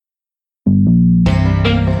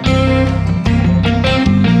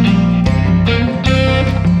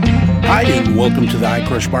welcome to the I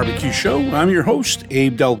Crush Barbecue Show. I'm your host,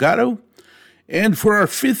 Abe Delgado. And for our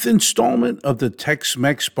fifth installment of the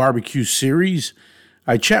Tex-Mex Barbecue series,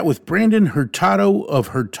 I chat with Brandon Hurtado of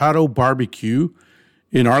Hurtado Barbecue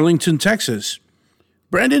in Arlington, Texas.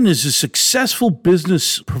 Brandon is a successful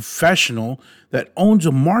business professional that owns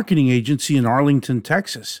a marketing agency in Arlington,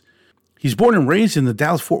 Texas. He's born and raised in the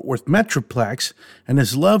Dallas-Fort Worth Metroplex, and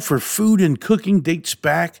his love for food and cooking dates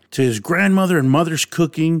back to his grandmother and mother's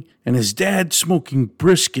cooking and his dad smoking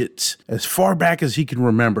briskets as far back as he can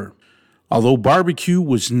remember. Although barbecue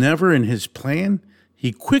was never in his plan,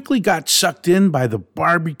 he quickly got sucked in by the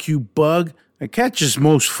barbecue bug that catches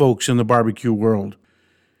most folks in the barbecue world.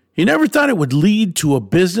 He never thought it would lead to a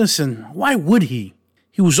business, and why would he?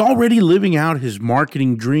 He was already living out his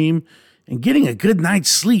marketing dream and getting a good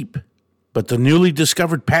night's sleep. But the newly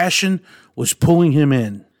discovered passion was pulling him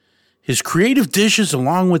in. His creative dishes,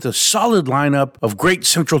 along with a solid lineup of great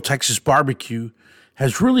Central Texas barbecue,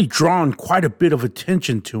 has really drawn quite a bit of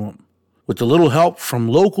attention to him. With a little help from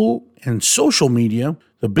local and social media,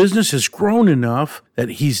 the business has grown enough that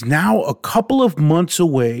he's now a couple of months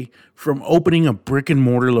away from opening a brick and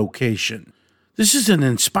mortar location. This is an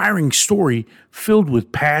inspiring story filled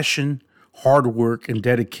with passion, hard work, and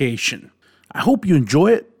dedication. I hope you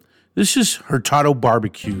enjoy it. This is Hurtado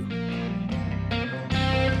Barbecue.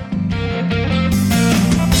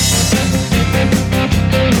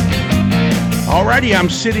 Alrighty, I'm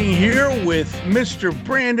sitting here with Mr.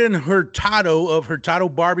 Brandon Hurtado of Hurtado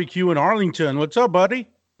Barbecue in Arlington. What's up, buddy?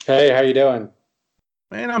 Hey, how you doing?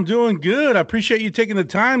 Man, I'm doing good. I appreciate you taking the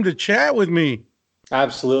time to chat with me.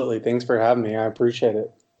 Absolutely. Thanks for having me. I appreciate it.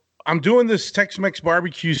 I'm doing this Tex-Mex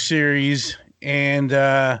Barbecue series, and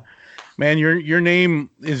man, your name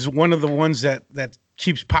is one of the ones that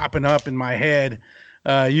keeps popping up in my head.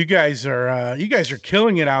 You guys are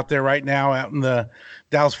killing it out there right now out in the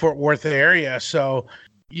Dallas-Fort Worth area. So,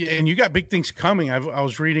 and you got big things coming. I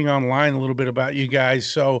was reading online a little bit about you guys.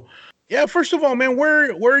 So, yeah. First of all, man,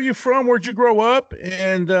 where are you from? Where'd you grow up?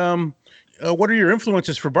 And what are your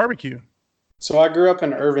influences for barbecue? So I grew up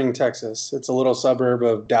in Irving, Texas. It's a little suburb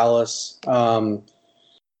of Dallas.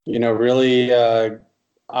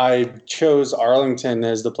 I chose Arlington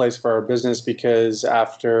as the place for our business because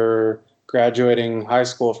after graduating high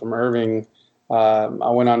school from Irving, I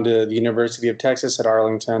went on to the University of Texas at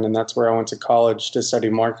Arlington, and that's where I went to college to study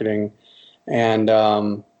marketing. And,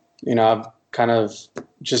 I've kind of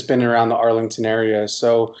just been around the Arlington area.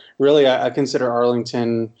 So really, I consider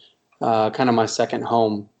Arlington kind of my second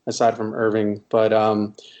home aside from Irving. But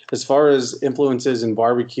as far as influences in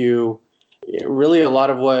barbecue, really, a lot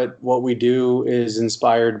of what we do is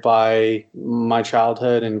inspired by my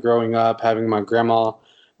childhood and growing up, having my grandma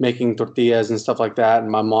making tortillas and stuff like that,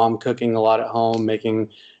 and my mom cooking a lot at home,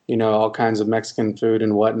 making, all kinds of Mexican food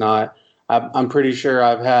and whatnot. I'm pretty sure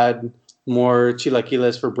I've had more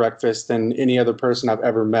chilaquiles for breakfast than any other person I've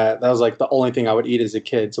ever met. That was like the only thing I would eat as a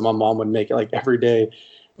kid, so my mom would make it like every day.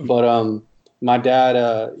 But my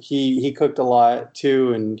dad, he cooked a lot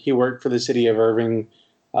too, and he worked for the city of Irving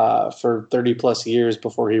for 30 plus years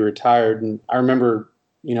before he retired. And I remember,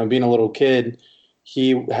 being a little kid,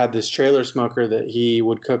 he had this trailer smoker that he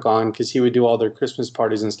would cook on because he would do all their Christmas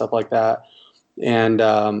parties and stuff like that. And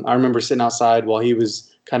I remember sitting outside while he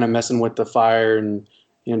was kind of messing with the fire and,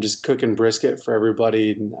 just cooking brisket for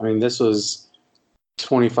everybody. And, I mean, this was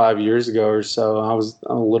 25 years ago or so. I was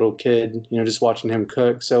a little kid, just watching him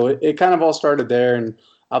cook. So it kind of all started there. And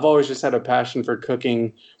I've always just had a passion for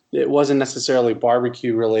cooking. It wasn't necessarily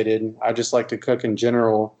barbecue related. I just like to cook in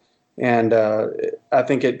general. And I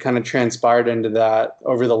think it kind of transpired into that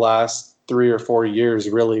over the last 3 or 4 years,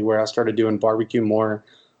 really, where I started doing barbecue more.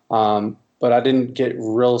 But I didn't get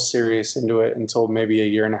real serious into it until maybe a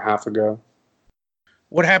year and a half ago.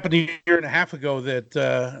 What happened a year and a half ago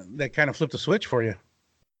that kind of flipped the switch for you?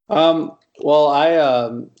 Well,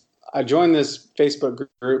 I joined this Facebook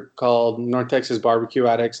group called North Texas Barbecue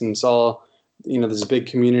Addicts and saw this big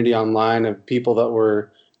community online of people that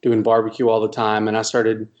were doing barbecue all the time. And I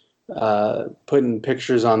started putting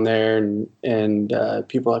pictures on there and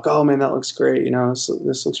people were like, oh man, that looks great. So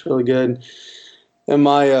this looks really good. And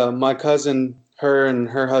my cousin, her and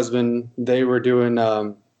her husband, they were doing,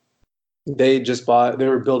 they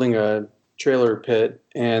were building a trailer pit,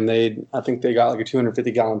 and I think they got like a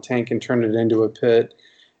 250 gallon tank and turned it into a pit.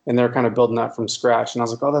 And they're kind of building that from scratch. And I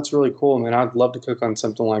was like, oh, that's really cool, man. I'd love to cook on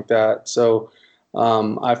something like that. So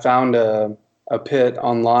I found a pit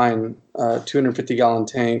online, a 250 gallon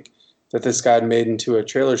tank that this guy had made into a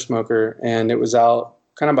trailer smoker. And it was out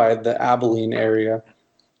kind of by the Abilene area.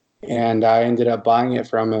 And I ended up buying it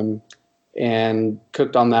from him and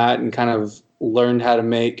cooked on that and kind of learned how to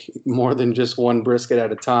make more than just one brisket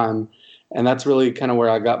at a time. And that's really kind of where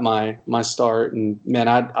I got my start. And man,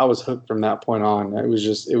 I was hooked from that point on. It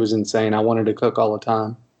was insane. I wanted to cook all the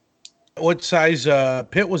time. What size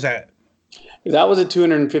pit was that? That was a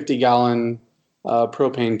 250-gallon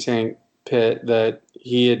propane tank pit that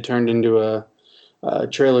he had turned into a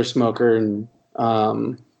trailer smoker. And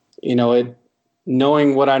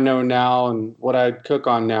knowing what I know now and what I cook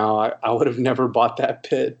on now, I would have never bought that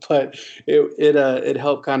pit, but it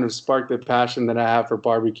helped kind of spark the passion that I have for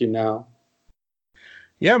barbecue now.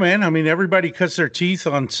 Yeah, man. I mean, everybody cuts their teeth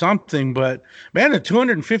on something, but man, a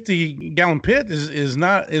 250-gallon pit is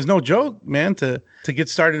no joke, man. To get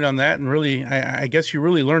started on that, and really, I guess you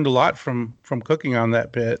really learned a lot from cooking on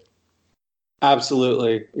that pit.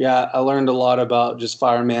 Absolutely, yeah. I learned a lot about just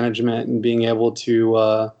fire management and being able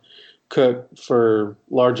to cook for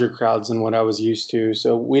larger crowds than what I was used to.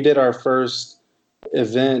 So we did our first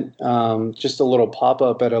event, just a little pop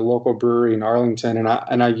up at a local brewery in Arlington, and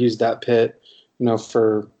I used that pit,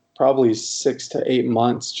 for probably 6 to 8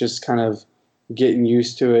 months, just kind of getting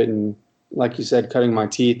used to it. And like you said, cutting my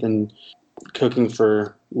teeth and cooking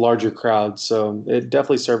for larger crowds. So it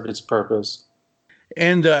definitely served its purpose.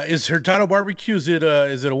 And is Hurtado Barbecue, is it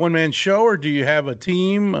a one-man show, or do you have a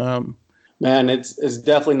team? Man, it's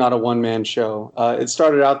definitely not a one-man show. It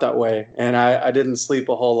started out that way, and I didn't sleep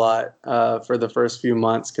a whole lot for the first few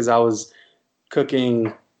months because I was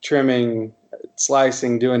cooking, trimming,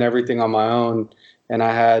 slicing, doing everything on my own. And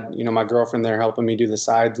I had, my girlfriend there helping me do the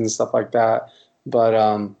sides and stuff like that. But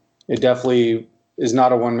it definitely is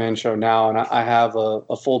not a one-man show now. And I have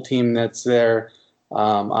a full team that's there.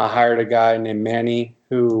 I hired a guy named Manny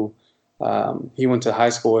who he went to high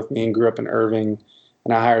school with me and grew up in Irving.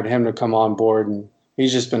 And I hired him to come on board. And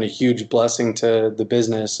he's just been a huge blessing to the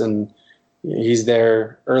business. And he's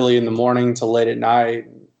there early in the morning to late at night,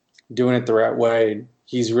 doing it the right way.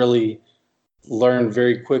 He's really learned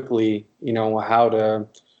very quickly, how to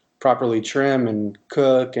properly trim and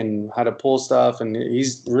cook and how to pull stuff. And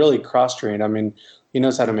he's really cross-trained. I mean, he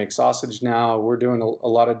knows how to make sausage now. We're doing a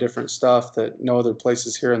lot of different stuff that no other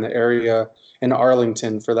places here in the area, in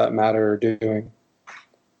Arlington for that matter, are doing.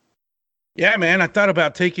 Yeah, man, I thought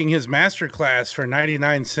about taking his master class for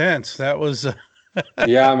 99 cents. That was...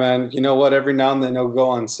 Yeah, man. You know what? Every now and then it'll go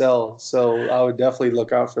on sale. So I would definitely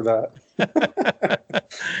look out for that.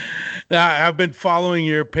 I've been following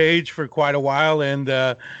your page for quite a while, and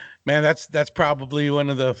man, that's probably one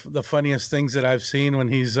of the funniest things that I've seen when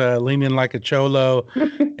he's leaning like a cholo.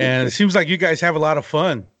 And it seems like you guys have a lot of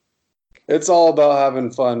fun. It's all about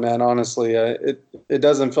having fun, man. Honestly, it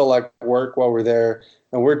doesn't feel like work while we're there,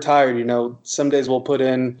 and we're tired. Some days we'll put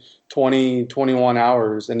in 20, 21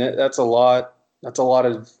 hours, and that's a lot. That's a lot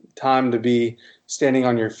of time to be standing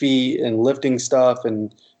on your feet and lifting stuff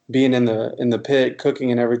and being in the pit, cooking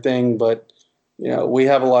and everything. But, we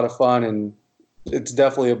have a lot of fun, and it's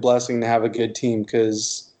definitely a blessing to have a good team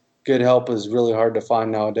because good help is really hard to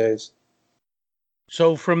find nowadays.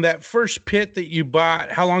 So from that first pit that you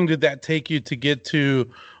bought, how long did that take you to get to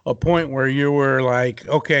a point where you were like,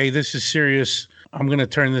 okay, this is serious. I'm going to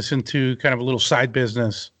turn this into kind of a little side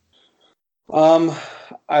business?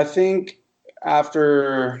 I think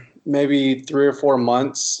after maybe 3 or 4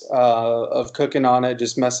 months of cooking on it,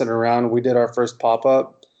 just messing around, we did our first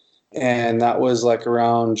pop-up, and that was like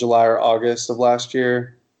around July or August of last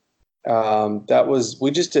year.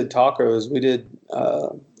 We just did tacos. We did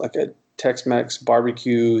like a Tex-Mex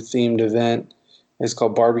barbecue themed event. It's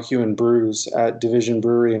called Barbecue and Brews at Division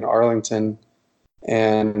Brewery in Arlington.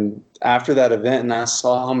 And after that event, and I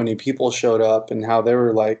saw how many people showed up and how they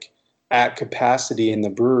were like at capacity in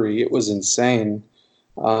the brewery, it was insane.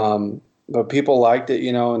 But people liked it,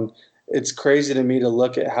 and it's crazy to me to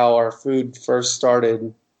look at how our food first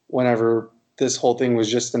started whenever this whole thing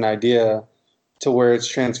was just an idea to where it's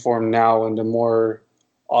transformed now into more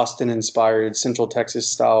Austin-inspired Central Texas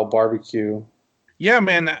style barbecue. Yeah,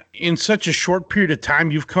 man, in such a short period of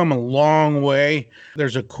time, you've come a long way.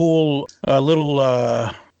 There's a cool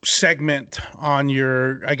little segment on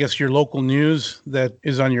your local news that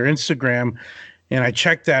is on your Instagram. And I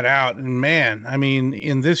checked that out, and man, I mean,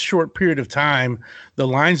 in this short period of time, the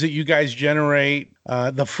lines that you guys generate,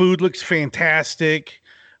 the food looks fantastic.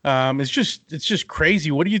 It's just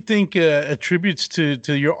crazy. What do you think attributes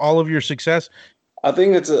to all of your success? I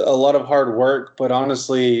think it's a lot of hard work, but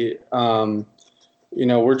honestly, we're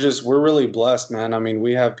really blessed, man. I mean,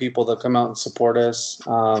 we have people that come out and support us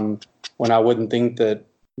when I wouldn't think that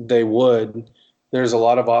they would. There's a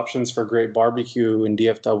lot of options for great barbecue in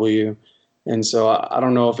DFW. And so I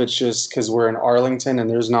don't know if it's just because we're in Arlington and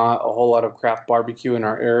there's not a whole lot of craft barbecue in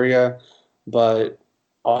our area, but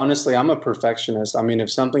Honestly, I'm a perfectionist. I mean,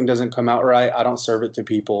 if something doesn't come out right, I don't serve it to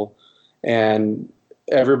people. And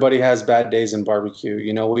everybody has bad days in barbecue.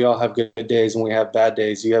 You know, we all have good days and we have bad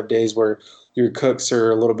days. You have days where your cooks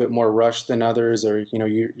are a little bit more rushed than others, or, you know,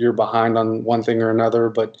 you're behind on one thing or another.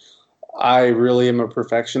 But I really am a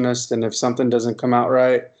perfectionist. And if something doesn't come out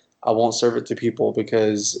right, I won't serve it to people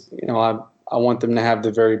because, you know, I want them to have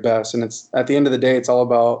the very best. And it's at the end of the day, it's all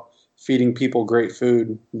about feeding people great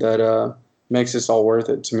food that, makes this all worth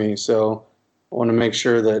it to me. So I want to make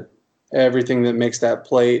sure that everything that makes that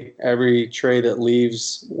plate, every tray that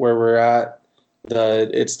leaves where we're at,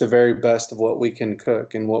 that it's the very best of what we can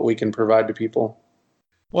cook and what we can provide to people.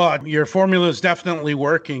 Well, your formula is definitely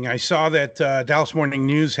working. I saw that Dallas Morning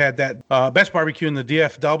News had that best barbecue in the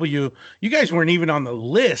DFW. You guys weren't even on the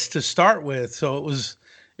list to start with, so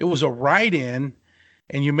it was a write-in,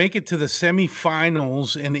 and you make it to the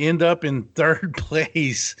semifinals and end up in third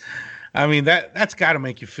place. I mean, that's got to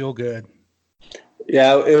make you feel good.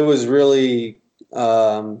 Yeah, it was really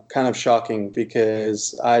kind of shocking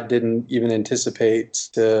because I didn't even anticipate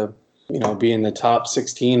to, you know, be in the top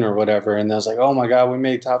 16 or whatever. And I was like, oh my God, we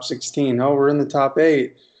made top 16. Oh, we're in the top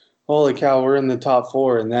 8. Holy cow, we're in the top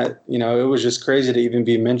 4. And that, you know, it was just crazy to even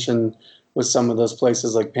be mentioned with some of those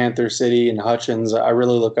places like Panther City and Hutchins. I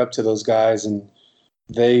really look up to those guys, and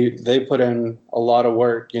they put in a lot of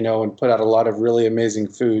work, you know, and put out a lot of really amazing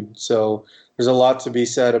food. So there's a lot to be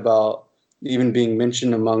said about even being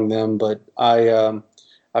mentioned among them. But I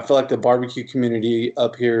feel like the barbecue community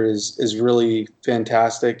up here is really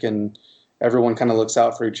fantastic, and everyone kind of looks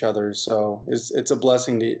out for each other. So it's a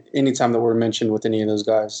blessing to anytime that we're mentioned with any of those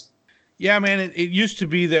guys. Yeah, man, it used to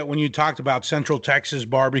be that when you talked about Central Texas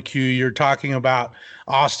barbecue, you're talking about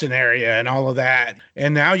Austin area and all of that.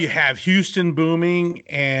 And now you have Houston booming,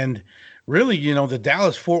 and really, the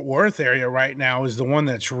Dallas Fort Worth area right now is the one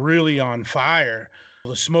that's really on fire.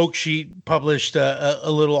 The Smoke Sheet published a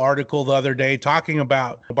little article the other day talking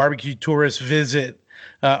about a barbecue tourist visit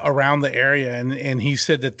around the area. And he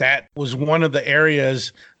said that was one of the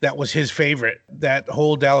areas that was his favorite, that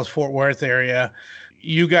whole Dallas Fort Worth area.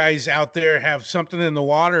 You guys out there have something in the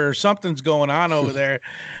water, or something's going on over there,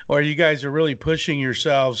 or you guys are really pushing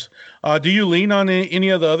yourselves. Do you lean on any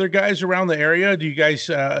of the other guys around the area? Do you guys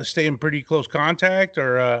stay in pretty close contact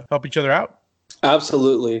or help each other out?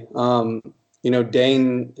 Absolutely.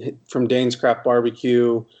 Dane from Dane's Craft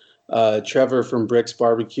Barbecue, Trevor from Bricks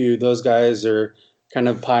Barbecue, those guys are kind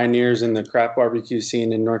of pioneers in the craft barbecue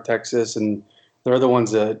scene in North Texas. And they're the ones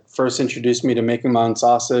that first introduced me to making my own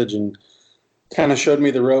sausage and kind of showed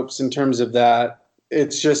me the ropes in terms of that.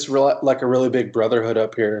 It's just like a really big brotherhood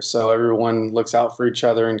up here. So everyone looks out for each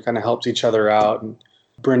other and kind of helps each other out. And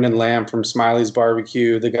Brendan Lamb from Smiley's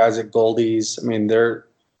Barbecue, the guys at Goldie's, I mean,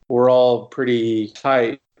 we're all pretty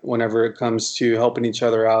tight whenever it comes to helping each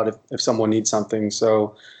other out if someone needs something.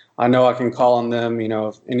 So I know I can call on them,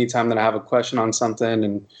 if anytime that I have a question on something,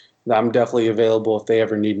 and I'm definitely available if they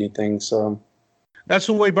ever need anything. So that's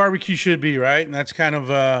the way barbecue should be, right? And that's kind of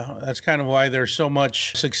why there's so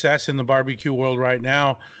much success in the barbecue world right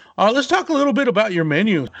now. Let's talk a little bit about your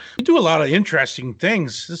menu. You do a lot of interesting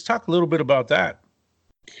things. Let's talk a little bit about that.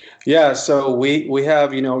 Yeah, so we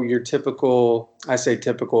have, your typical, I say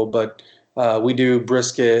typical, but we do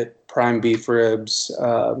brisket, prime beef ribs,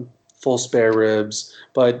 full spare ribs.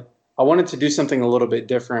 But I wanted to do something a little bit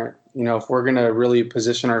different. If we're going to really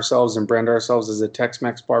position ourselves and brand ourselves as a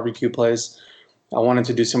Tex-Mex barbecue place, I wanted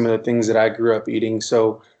to do some of the things that I grew up eating.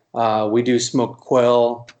 So we do smoked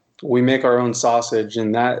quail. We make our own sausage,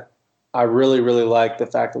 and that I really, really like the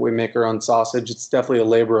fact that we make our own sausage. It's definitely a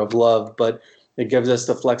labor of love, but it gives us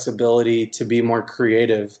the flexibility to be more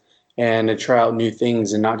creative and to try out new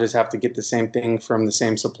things and not just have to get the same thing from the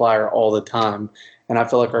same supplier all the time. And I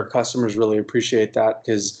feel like our customers really appreciate that,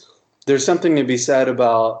 because there's something to be said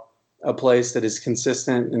about a place that is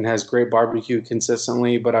consistent and has great barbecue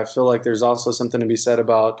consistently, but I feel like there's also something to be said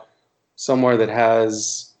about somewhere that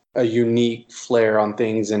has a unique flair on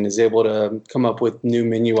things and is able to come up with new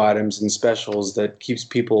menu items and specials that keeps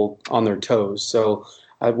people on their toes. So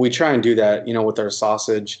we try and do that, with our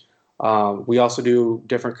sausage. We also do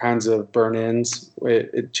different kinds of burn-ins.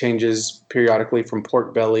 It changes periodically from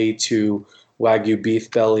pork belly to Wagyu beef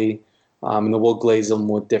belly, and then we'll glaze them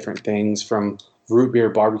with different things, from root beer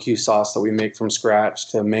barbecue sauce that we make from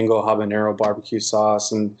scratch to mango habanero barbecue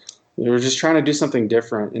sauce. And we're just trying to do something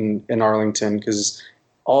different in Arlington, because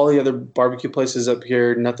all the other barbecue places up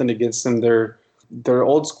here, nothing against them, they're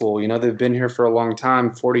old school. They've been here for a long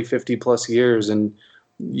time, 40, 50 plus years, and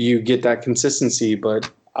you get that consistency.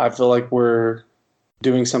 But I feel like we're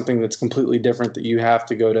doing something that's completely different that you have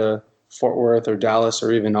to go to Fort Worth or Dallas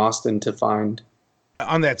or even Austin to find.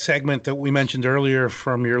 On that segment that we mentioned earlier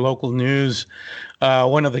from your local news,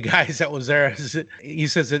 one of the guys that was there, he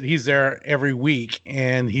says that he's there every week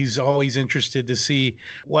and he's always interested to see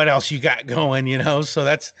what else you got going. So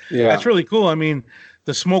that's really cool. I mean,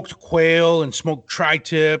 the smoked quail and smoked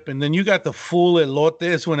tri-tip, and then you got the full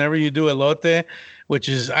elotes whenever you do elote, which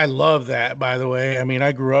is, I love that, by the way. I mean,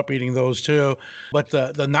 I grew up eating those too. But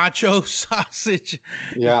the nacho sausage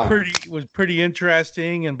was pretty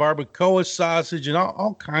interesting, and barbacoa sausage and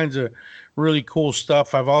all kinds of really cool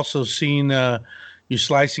stuff. I've also seen you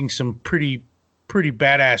slicing some pretty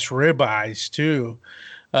badass ribeyes too.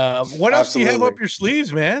 What else do you have up your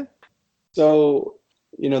sleeves, man? So,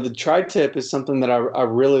 the tri-tip is something that I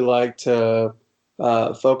really like to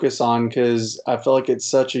focus on because I feel like it's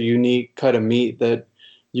such a unique cut of meat that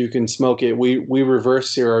you can smoke it. We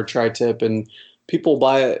reverse sear our tri-tip, and people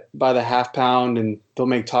buy it by the half pound and they'll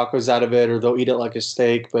make tacos out of it or they'll eat it like a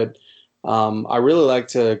steak. But I really like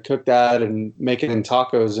to cook that and make it in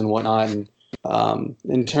tacos and whatnot. And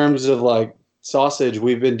in terms of like sausage,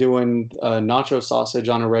 we've been doing nacho sausage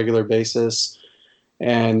on a regular basis.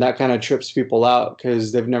 And that kind of trips people out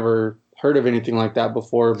because they've never heard of anything like that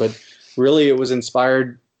before. But really, it was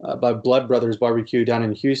inspired by Blood Brothers Barbecue down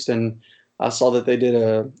in Houston. I saw that they did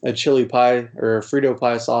a chili pie or a Frito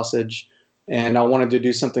pie sausage, and I wanted to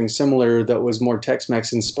do something similar that was more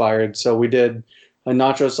Tex-Mex inspired. So we did a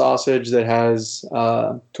nacho sausage that has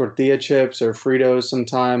tortilla chips or Fritos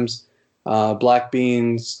sometimes, black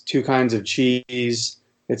beans, 2 kinds of cheese.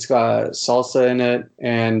 It's got salsa in it,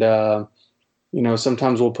 and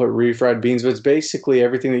sometimes we'll put refried beans, but it's basically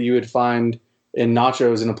everything that you would find in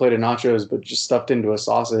nachos, in a plate of nachos, but just stuffed into a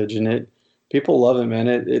sausage. And people love it, man.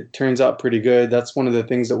 It turns out pretty good. That's one of the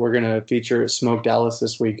things that we're going to feature at Smoke Dallas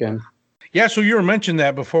this weekend. Yeah, so you were mentioning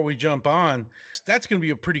that before we jump on. That's going to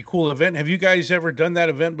be a pretty cool event. Have you guys ever done that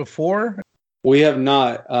event before? We have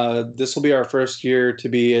not. This will be our first year to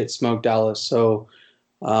be at Smoke Dallas. So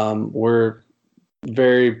we're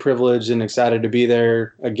very privileged and excited to be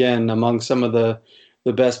there again among some of the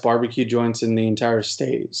best barbecue joints in the entire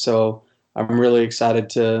state. So I'm really excited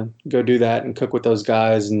to go do that and cook with those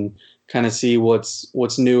guys and kind of see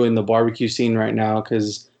what's new in the barbecue scene right now,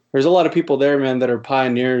 because there's a lot of people there, man, that are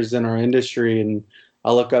pioneers in our industry, and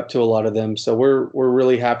I look up to a lot of them. So we're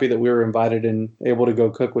really happy that we were invited and able to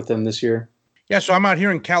go cook with them this year. Yeah, so I'm out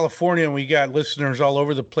here in California and we got listeners all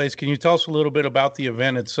over the place. Can you tell us a little bit about the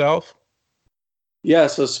event itself? Yeah,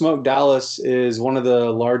 so Smoke Dallas is one of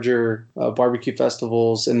the larger barbecue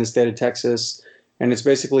festivals in the state of Texas, and it's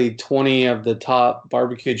basically 20 of the top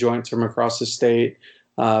barbecue joints from across the state,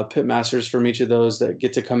 pit masters from each of those that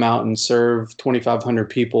get to come out and serve 2,500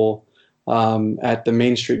 people at the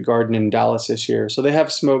Main Street Garden in Dallas this year. So they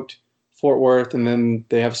have smoked Fort Worth, and then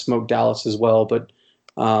they have smoked Dallas as well, but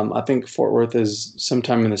I think Fort Worth is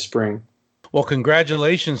sometime in the spring. Well,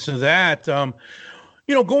 congratulations to that.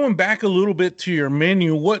 Going back a little bit to your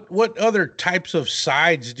menu, what other types of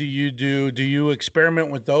sides do you do? Do you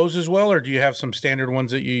experiment with those as well, or do you have some standard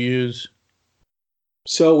ones that you use?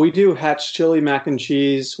 So we do Hatch chili mac and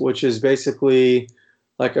cheese, which is basically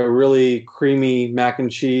like a really creamy mac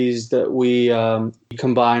and cheese that we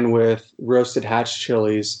combine with roasted Hatch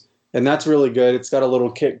chilies. And that's really good. It's got a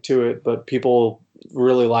little kick to it, but people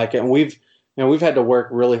really like it. And we've had to work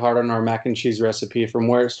really hard on our mac and cheese recipe from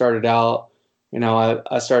where it started out.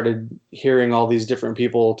 I started hearing all these different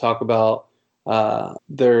people talk about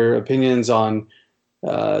their opinions on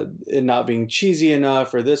it not being cheesy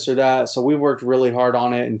enough or this or that. So we worked really hard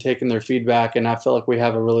on it and taken their feedback, and I feel like we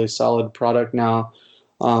have a really solid product now.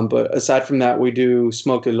 But aside from that, we do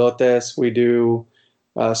smoked elotes. We do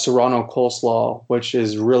Serrano coleslaw, which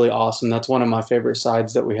is really awesome. That's one of my favorite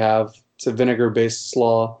sides that we have. It's a vinegar-based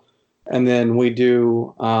slaw. And then we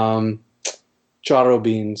do charro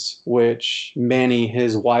beans, which Manny,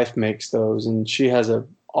 his wife, makes those, and she has an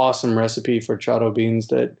awesome recipe for charro beans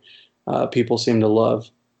that people seem to love.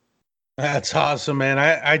 That's awesome, man.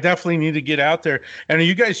 I definitely need to get out there. And are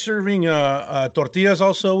you guys serving tortillas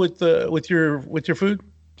also with your food?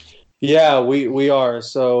 Yeah, we are.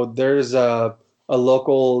 So there's a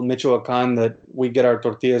local Michoacan that we get our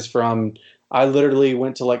tortillas from. I literally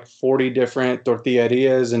went to like 40 different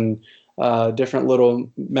tortillerias and different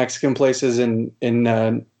little Mexican places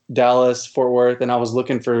in Dallas, Fort Worth, and I was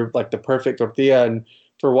looking for like the perfect tortilla. And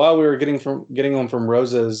for a while, we were getting them from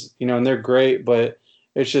Rosa's, and they're great, but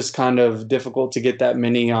it's just kind of difficult to get that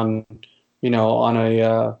many on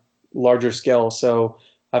a larger scale. So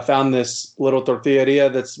I found this little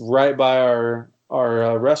tortilleria that's right by our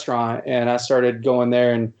restaurant, and I started going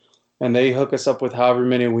there, and they hook us up with however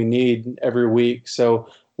many we need every week. So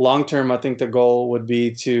long term, I think the goal would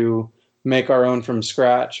be to make our own from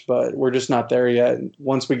scratch, but we're just not there yet.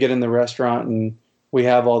 Once we get in the restaurant and we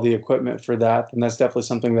have all the equipment for that, then that's definitely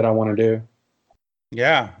something that I want to do.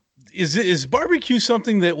 Yeah. Is barbecue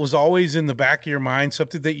something that was always in the back of your mind,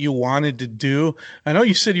 something that you wanted to do? I know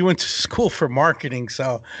you said you went to school for marketing,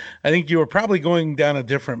 so I think you were probably going down a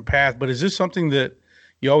different path, but is this something that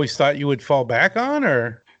you always thought you would fall back on,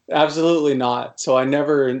 or? Absolutely not. So I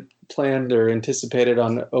never planned or anticipated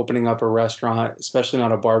on opening up a restaurant, especially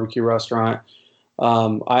not a barbecue restaurant.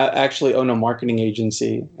 I actually own a marketing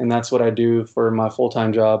agency, and that's what I do for my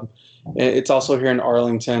full-time job. It's also here in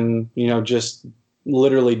Arlington, just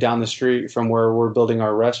literally down the street from where we're building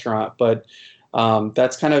our restaurant. But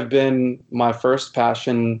that's kind of been my first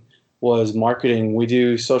passion, was marketing. We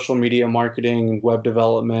do social media marketing, web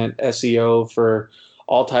development, SEO for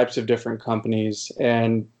all types of different companies.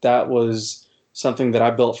 And that was something that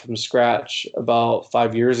I built from scratch about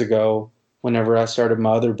 5 years ago whenever I started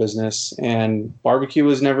my other business. And barbecue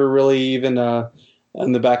was never really even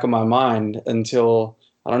in the back of my mind until,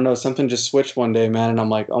 I don't know, something just switched one day, man. And I'm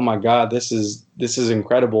like, oh my God, this is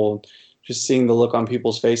incredible. Just seeing the look on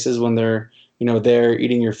people's faces when they're, there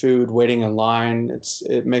eating your food, waiting in line.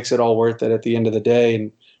 It makes it all worth it at the end of the day.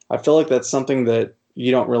 And I feel like that's something that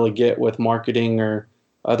you don't really get with marketing or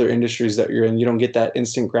other industries that you're in. You don't get that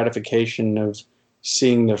instant gratification of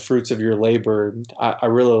seeing the fruits of your labor. I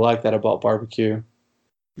really like that about barbecue.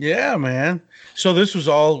 Yeah, man. So this was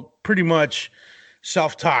all pretty much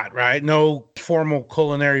self-taught, right? No formal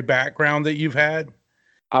culinary background that you've had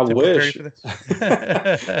I to prepare you wish. for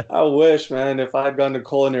this? I wish, man, if I had gone to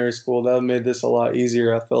culinary school, that would have made this a lot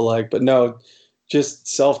easier, I feel like. But no, just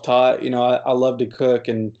self-taught. I love to cook,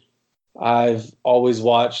 and I've always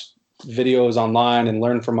watched videos online and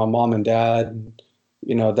learned from my mom and dad.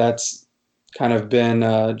 That's kind of been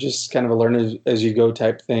just kind of a learn as you go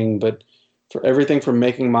type thing. But for everything from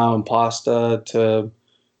making my own pasta to,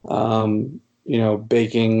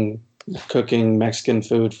 baking, cooking Mexican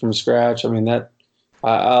food from scratch, I mean,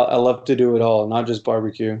 I love to do it all, not just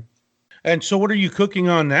barbecue. And so what are you cooking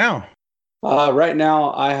on now? Right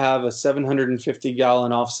now, I have a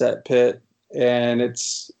 750-gallon offset pit, and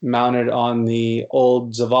it's mounted on the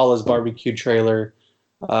old Zavala's barbecue trailer.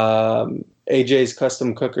 AJ's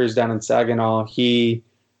Custom Cookers down in Saginaw, he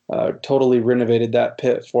totally renovated that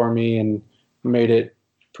pit for me and made it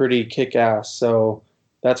pretty kick-ass. So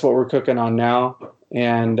that's what we're cooking on now.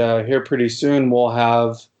 And here pretty soon, we'll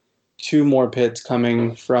have 2 more pits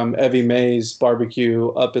coming from Evie Mae's barbecue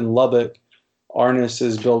up in Lubbock. Arnis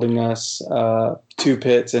is building us 2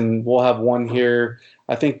 pits, and we'll have one here,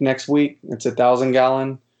 I think next week. It's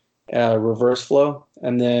 1,000-gallon reverse flow.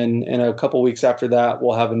 And then in a couple weeks after that,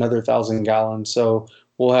 we'll have another 1,000 gallons. So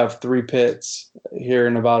we'll have 3 pits here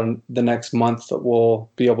in about the next month that we'll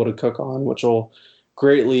be able to cook on, which will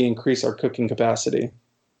greatly increase our cooking capacity.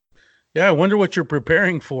 Yeah, I wonder what you're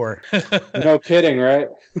preparing for. No kidding, right?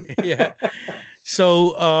 Yeah.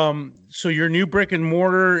 So your new brick and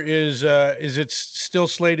mortar is it still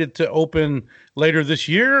slated to open later this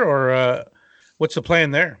year, or what's the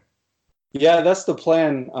plan there? Yeah, that's the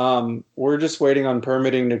plan. We're just waiting on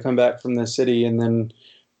permitting to come back from the city, and then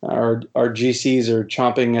our GCs are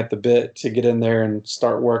chomping at the bit to get in there and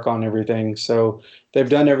start work on everything. So they've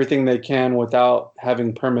done everything they can without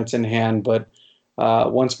having permits in hand. But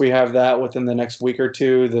once we have that within the next week or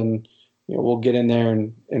two, then we'll get in there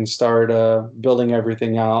and start building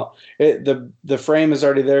everything out. The frame is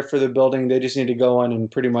already there for the building. They just need to go in and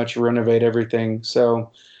pretty much renovate everything.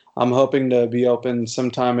 So I'm hoping to be open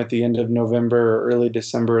sometime at the end of November or early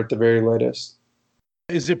December at the very latest.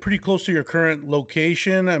 Is it pretty close to your current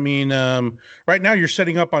location? I mean, right now you're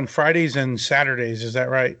setting up on Fridays and Saturdays. Is that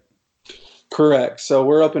right? Correct. So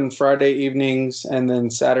we're open Friday evenings and then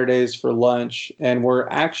Saturdays for lunch. And we're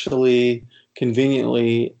actually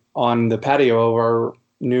conveniently on the patio of our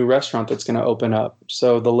new restaurant that's going to open up.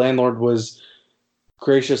 So the landlord was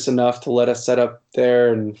gracious enough to let us set up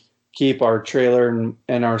there and keep our trailer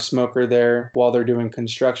and our smoker there while they're doing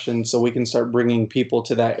construction, so we can start bringing people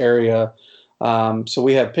to that area. So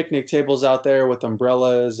we have picnic tables out there with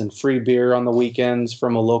umbrellas and free beer on the weekends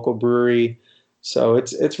from a local brewery. So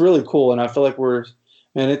it's really cool, and I feel like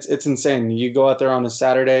it's insane. You go out there on a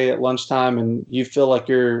Saturday at lunchtime, and you feel like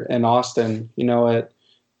you're in Austin,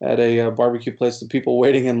 at a barbecue place, the people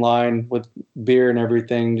waiting in line with beer and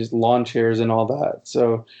everything, just lawn chairs and all that.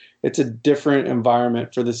 So it's a different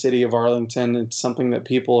environment for the city of Arlington. It's something that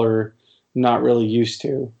people are not really used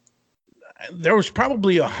to. There was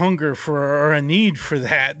probably a hunger for, or a need for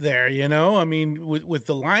that there, I mean, with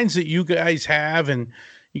the lines that you guys have, and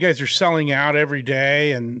you guys are selling out every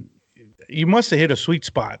day, and you must have hit a sweet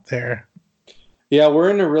spot there. Yeah, we're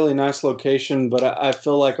in a really nice location, but I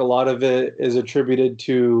feel like a lot of it is attributed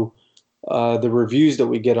to the reviews that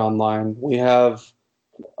we get online. We have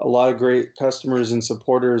a lot of great customers and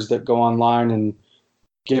supporters that go online and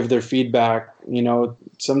give their feedback.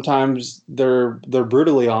 Sometimes they're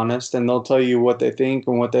brutally honest and they'll tell you what they think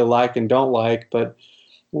and what they like and don't like, but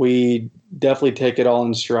we definitely take it all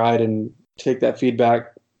in stride and take that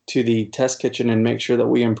feedback to the test kitchen and make sure that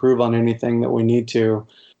we improve on anything that we need to.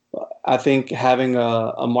 I think having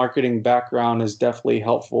a marketing background is definitely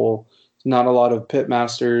helpful. Not a lot of pit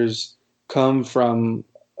masters come from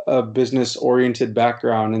a business oriented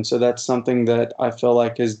background. And so that's something that I feel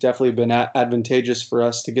like has definitely been advantageous for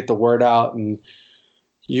us to get the word out. And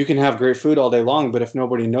you can have great food all day long, but if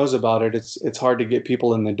nobody knows about it, it's hard to get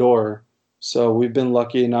people in the door. So we've been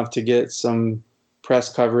lucky enough to get some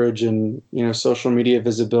press coverage and, social media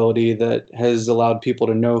visibility that has allowed people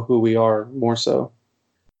to know who we are more so.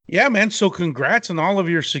 Yeah, man. So congrats on all of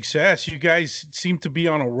your success. You guys seem to be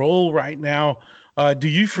on a roll right now. Do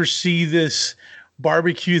you foresee this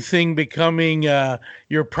barbecue thing becoming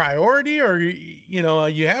your priority, or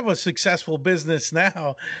you have a successful business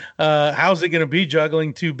now? How's it going to be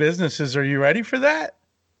juggling two businesses? Are you ready for that?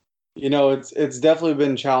 It's definitely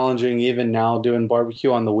been challenging even now doing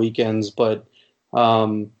barbecue on the weekends, but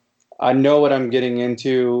I know what I'm getting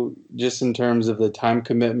into just in terms of the time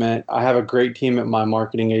commitment. I have a great team at my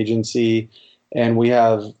marketing agency, and we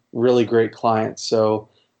have really great clients. So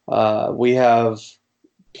we have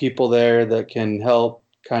people there that can help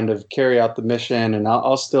kind of carry out the mission, and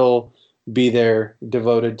I'll still be there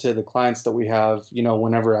devoted to the clients that we have,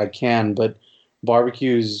 whenever I can. But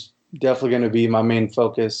barbecue's definitely going to be my main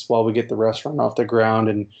focus while we get the restaurant off the ground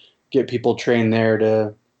and get people trained there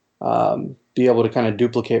to be able to kind of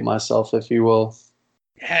duplicate myself, if you will.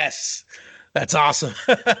 Yes, that's awesome.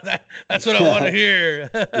 That's what I want to hear.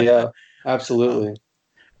 Yeah, absolutely.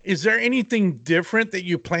 Is there anything different that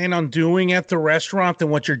you plan on doing at the restaurant than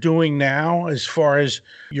what you're doing now, as far as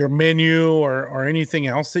your menu or anything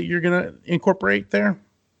else that you're going to incorporate there?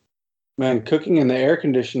 Man, cooking in the air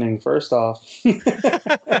conditioning, first off.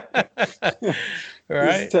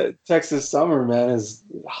 Right. Texas summer, man, is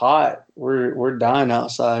hot. We're dying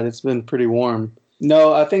outside. It's been pretty warm.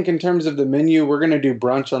 No, I think in terms of the menu, we're going to do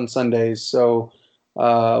brunch on Sundays. So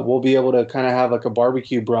we'll be able to kind of have like a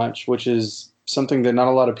barbecue brunch, which is something that not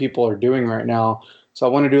a lot of people are doing right now. So I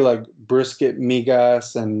want to do like brisket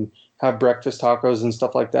migas and have breakfast tacos and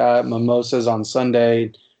stuff like that, mimosas on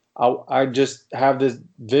Sunday. I just have this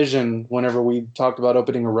vision whenever we talked about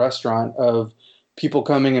opening a restaurant of people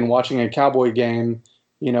coming and watching a Cowboy game,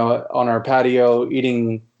 on our patio,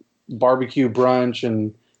 eating barbecue brunch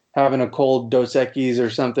and having a cold Dos Equis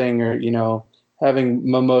or something, or, having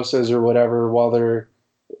mimosas or whatever while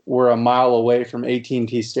we're a mile away from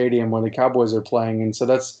AT&T Stadium where the Cowboys are playing. And so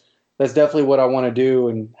that's definitely what I want to do,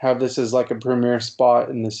 and have this as like a premier spot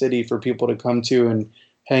in the city for people to come to and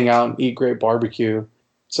hang out and eat great barbecue.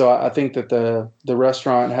 So I think that the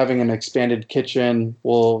restaurant having an expanded kitchen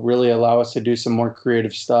will really allow us to do some more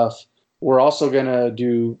creative stuff. We're also going to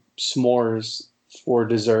do s'mores for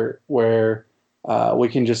dessert, where we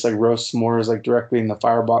can just like roast s'mores like directly in the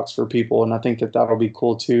firebox for people. And I think that that'll be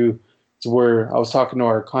cool too. It's where I was talking to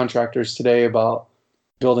our contractors today about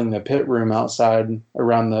building the pit room outside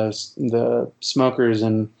around the smokers,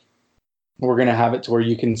 and we're going to have it to where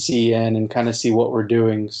you can see in and kind of see what we're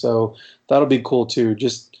doing. So that'll be cool too.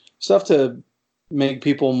 Just stuff to make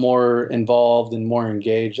people more involved and more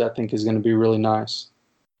engaged, I think is going to be really nice.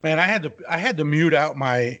 Man, I had to mute out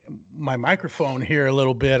my microphone here a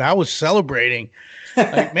little bit. I was celebrating.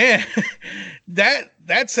 Like, man,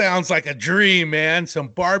 that sounds like a dream, man. Some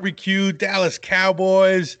barbecue, Dallas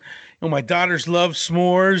Cowboys. My daughters love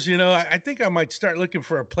s'mores. I think I might start looking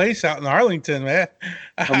for a place out in Arlington, man.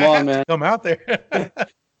 Come on, man. Come out there.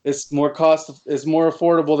 It's more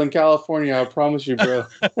affordable than California. I promise you, bro.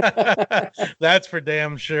 That's for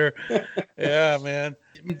damn sure. Yeah, man.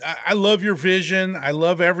 I love your vision. I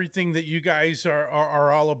love everything that you guys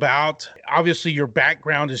are all about. Obviously, your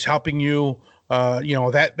background is helping you.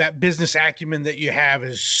 That business acumen that you have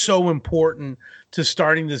is so important to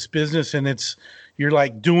starting this business, and you're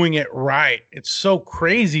like doing it right. It's so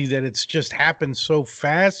crazy that it's just happened so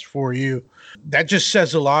fast for you. That just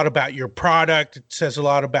says a lot about your product. It says a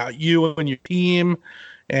lot about you and your team.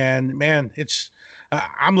 And man,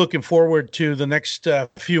 I'm looking forward to the next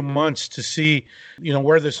few months to see,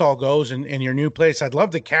 where this all goes in your new place. I'd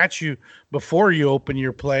love to catch you before you open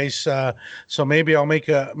your place. So maybe I'll make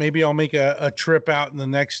a trip out in the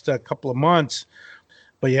next couple of months.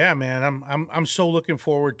 But yeah, man, I'm so looking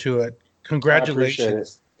forward to it.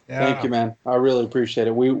 Congratulations. Yeah. Thank you, man. I really appreciate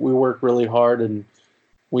it. We work really hard, and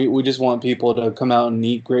we just want people to come out and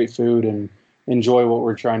eat great food and enjoy what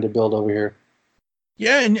we're trying to build over here.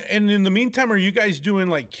 Yeah, and in the meantime, are you guys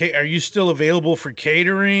doing are you still available for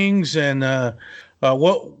caterings, and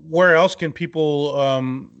where else can people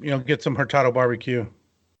get some Hurtado barbecue?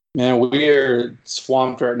 Man, we are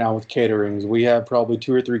swamped right now with caterings. We have probably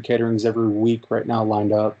 2 or 3 caterings every week right now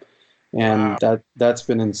lined up, and Wow. that's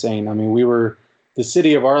been insane. I mean, the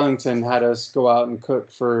city of Arlington had us go out and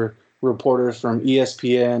cook for reporters from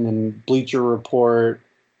ESPN and Bleacher Report,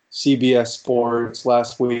 CBS Sports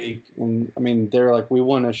last week, and I mean, they're like, we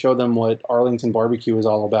want to show them what Arlington barbecue is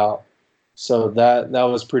all about. So that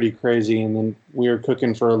was pretty crazy. And then we were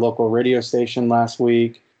cooking for a local radio station last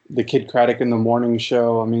week, the Kid Craddock in the Morning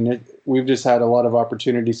Show. I mean, we've just had a lot of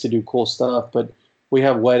opportunities to do cool stuff, but we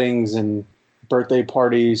have weddings and birthday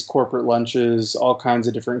parties, corporate lunches, all kinds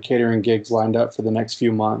of different catering gigs lined up for the next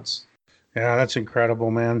few months. Yeah, that's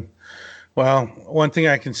incredible, man. Well, one thing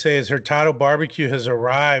I can say is Hurtado barbecue has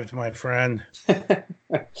arrived, my friend.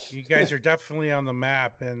 You guys are definitely on the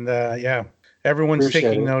map, and yeah, everyone's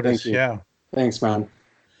Appreciate taking it. notice. Thank you. Yeah. Thanks, man.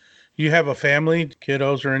 You have a family,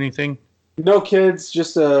 kiddos, or anything? No kids,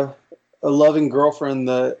 just a loving girlfriend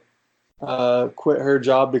that quit her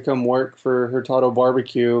job to come work for Hurtado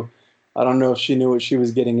barbecue. I don't know if she knew what she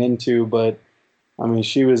was getting into, but I mean,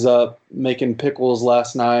 she was up making pickles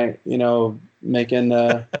last night,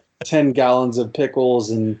 making 10 gallons of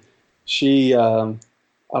pickles, and she, I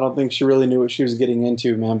don't think she really knew what she was getting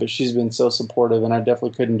into, man, but she's been so supportive, and I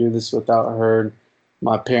definitely couldn't do this without her.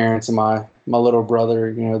 My parents and my little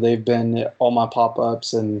brother, they've been at all my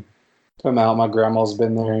pop-ups and come out. My grandma's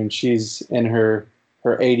been there, and she's in her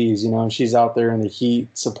 80s, and she's out there in the heat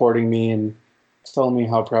supporting me and telling me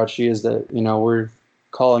how proud she is that, we're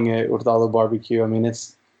calling it Hurtado barbecue. I mean,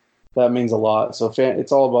 that means a lot. So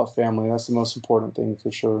it's all about family. That's the most important thing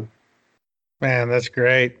for sure. Man, that's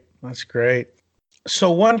great. That's great. So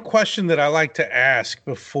one question that I like to ask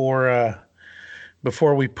before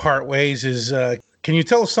we part ways is, can you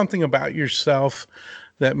tell us something about yourself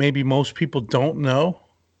that maybe most people don't know?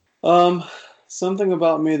 Something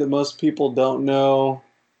about me that most people don't know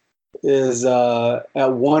is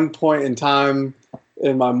at one point in time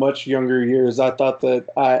in my much younger years, I thought that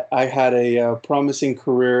I had a promising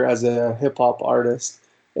career as a hip hop artist,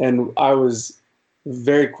 and I was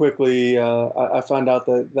very quickly I found out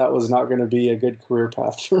that was not going to be a good career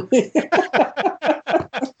path for me.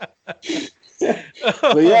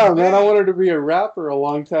 But yeah, man, I wanted to be a rapper a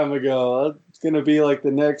long time ago. It's going to be like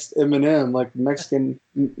the next Eminem, like Mexican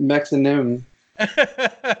Mexinim.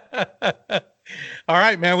 All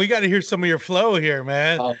right, man, we got to hear some of your flow here,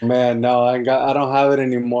 man. Oh man, no, I don't have it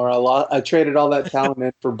anymore. I traded all that talent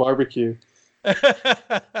in for barbecue.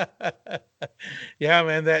 Yeah,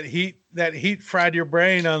 man, that heat fried your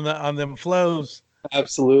brain on them flows.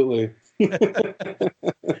 Absolutely.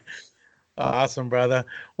 Awesome, brother.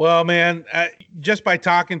 Well, man, just by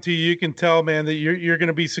talking to you, you can tell, man, that you're going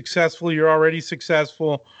to be successful. You're already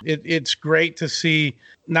successful. It's great to see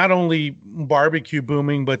not only barbecue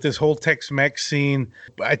booming, but this whole Tex-Mex scene.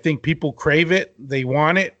 I think people crave it, they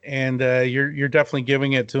want it, and you're definitely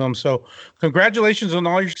giving it to them. So, congratulations on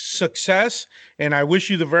all your success, and I wish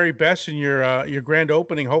you the very best in your grand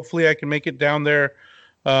opening. Hopefully, I can make it down there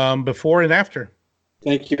before and after.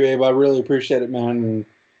 Thank you, Abe. I really appreciate it, man. And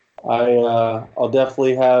I'll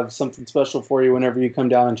definitely have something special for you whenever you come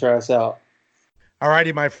down and try us out. All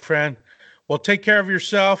righty, my friend. Well, take care of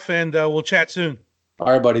yourself, and we'll chat soon.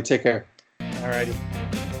 All right, buddy. Take care. All righty.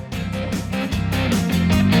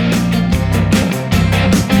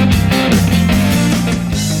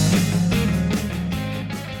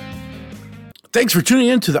 Thanks for tuning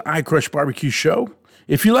in to the iCrush Barbecue Show.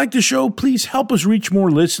 If you like the show, please help us reach more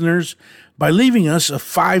listeners by leaving us a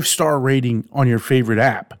 5-star rating on your favorite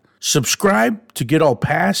app. Subscribe to get all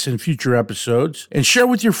past and future episodes, and share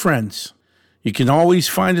with your friends. You can always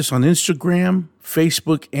find us on Instagram,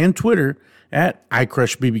 Facebook, and Twitter at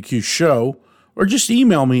iCrushBBQ Show, or just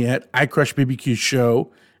email me at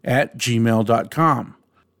iCrushBBQShow@gmail.com.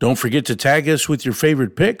 Don't forget to tag us with your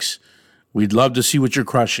favorite picks. We'd love to see what you're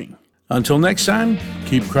crushing. Until next time,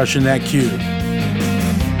 keep crushing that Q.